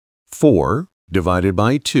4 divided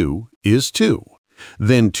by 2 is 2.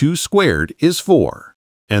 Then 2 squared is 4.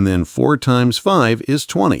 And then 4 times 5 is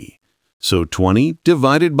 20. So 20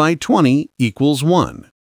 divided by 20 equals 1.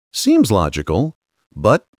 Seems logical,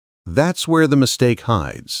 but that's where the mistake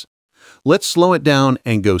hides. Let's slow it down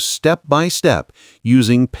and go step by step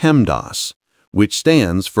using PEMDAS, which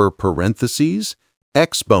stands for parentheses,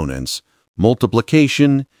 exponents,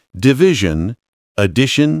 multiplication, division,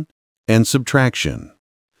 addition, and subtraction.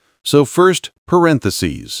 So first,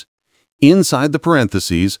 parentheses. Inside the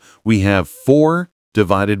parentheses, we have 4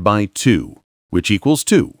 divided by 2, which equals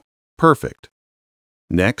 2. Perfect.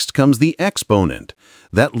 Next comes the exponent,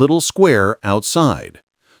 that little square outside.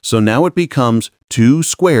 So now it becomes 2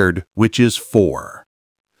 squared, which is 4.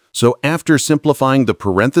 So after simplifying the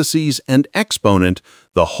parentheses and exponent,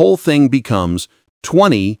 the whole thing becomes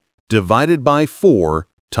 20 divided by 4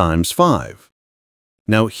 times 5.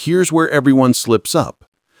 Now here's where everyone slips up.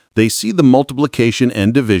 They see the multiplication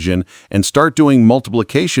and division and start doing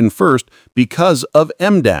multiplication first because of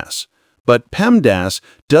PEMDAS. But PEMDAS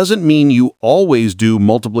doesn't mean you always do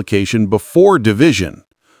multiplication before division.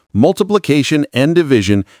 Multiplication and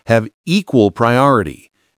division have equal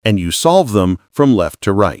priority, and you solve them from left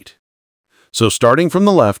to right. So starting from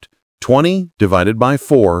the left, 20 divided by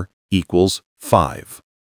 4 equals 5.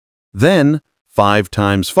 Then 5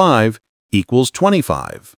 times 5 equals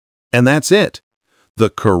 25. And that's it. The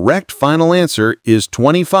correct final answer is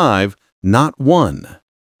 25, not 1.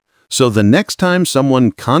 So the next time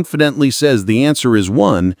someone confidently says the answer is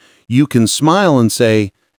 1, you can smile and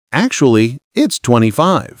say, actually, it's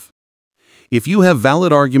 25. If you have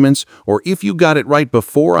valid arguments or if you got it right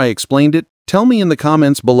before I explained it, tell me in the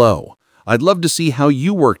comments below. I'd love to see how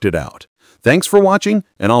you worked it out. Thanks for watching,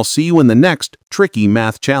 and I'll see you in the next tricky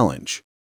math challenge.